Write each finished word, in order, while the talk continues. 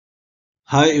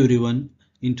Hi everyone,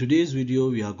 in today's video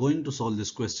we are going to solve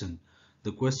this question.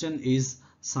 The question is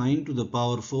sine to the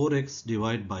power 4x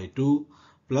divided by 2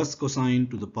 plus cosine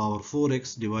to the power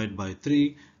 4x divided by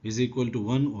 3 is equal to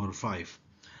 1 or 5.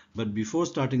 But before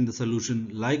starting the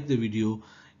solution, like the video,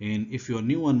 and if you are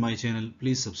new on my channel,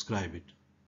 please subscribe it.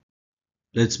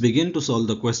 Let's begin to solve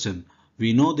the question.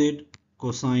 We know that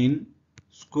cosine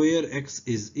square x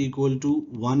is equal to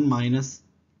 1 minus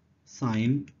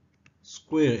sine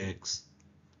square x.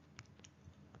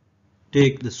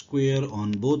 Take the square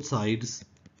on both sides,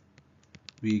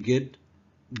 we get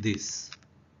this.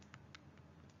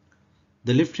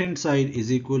 The left hand side is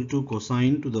equal to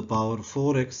cosine to the power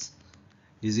 4x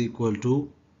is equal to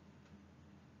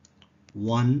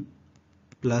 1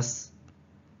 plus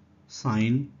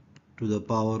sine to the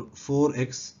power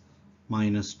 4x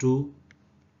minus 2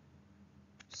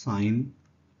 sine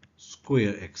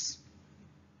square x.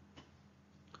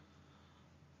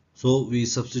 So we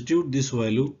substitute this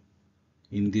value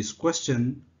in this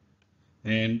question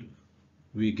and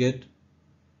we get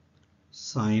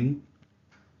sine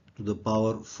to the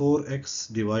power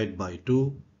 4x divided by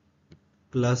 2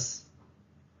 plus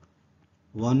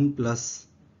 1 plus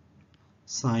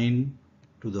sine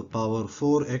to the power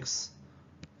 4x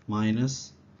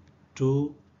minus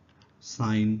 2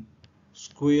 sine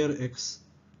square x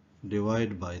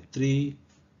divided by 3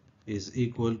 is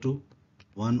equal to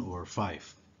 1 over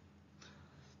 5.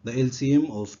 The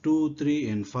LCM of 2, 3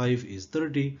 and 5 is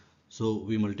 30, so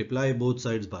we multiply both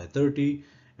sides by 30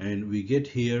 and we get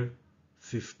here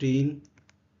 15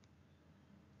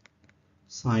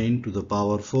 sine to the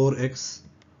power 4x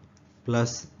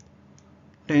plus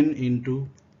 10 into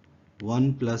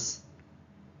 1 plus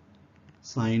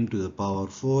sine to the power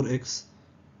 4x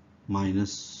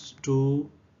minus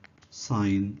 2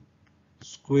 sine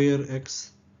square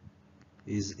x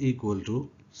is equal to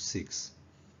 6.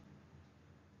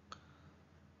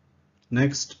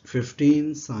 Next,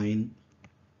 15 sine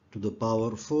to the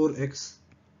power 4x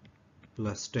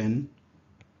plus 10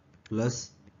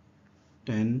 plus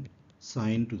 10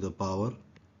 sine to the power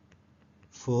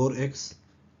 4x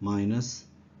minus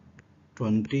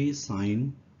 20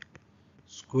 sine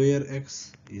square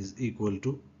x is equal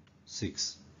to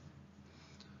 6.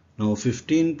 Now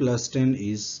 15 plus 10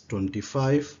 is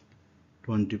 25.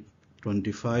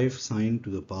 25 sine to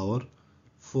the power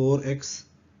 4x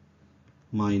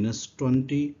minus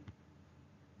 20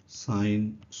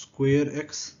 sine square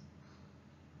x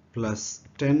plus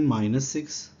 10 minus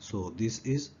 6, so this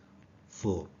is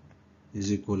 4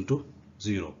 is equal to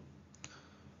 0.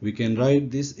 We can write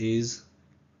this as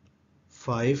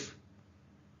 5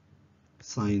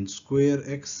 sine square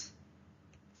x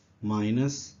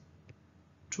minus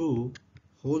 2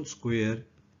 whole square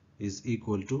is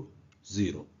equal to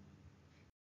 0.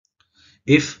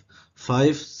 If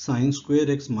 5 sine square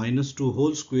x minus 2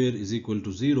 whole square is equal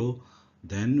to 0,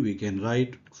 then we can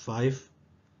write 5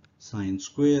 sine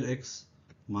square x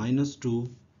minus 2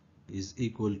 is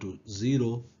equal to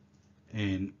 0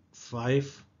 and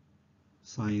 5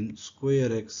 sine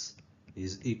square x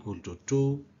is equal to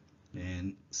 2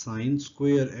 and sine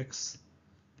square x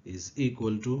is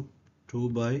equal to 2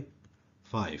 by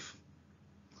 5.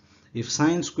 If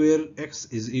sine square x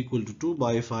is equal to 2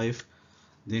 by 5,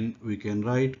 then we can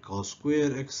write cos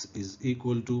square x is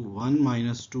equal to 1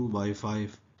 minus 2 by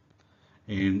 5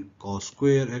 and cos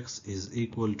square x is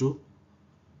equal to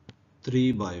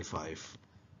 3 by 5.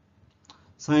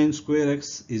 Sine square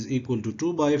x is equal to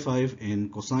 2 by 5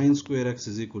 and cosine square x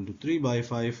is equal to 3 by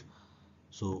 5.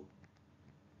 So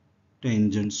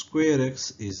tangent square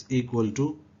x is equal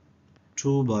to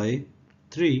 2 by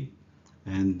 3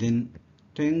 and then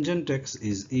tangent x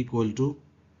is equal to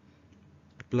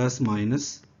plus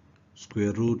minus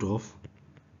square root of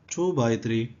 2 by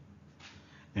 3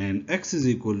 and x is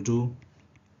equal to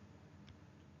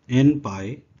n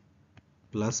pi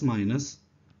plus minus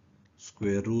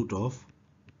square root of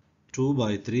 2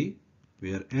 by 3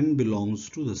 where n belongs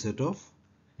to the set of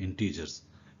integers,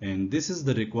 and this is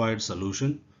the required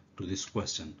solution to this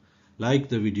question. Like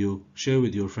the video, share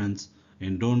with your friends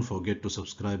and don't forget to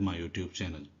subscribe my YouTube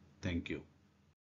channel. Thank you.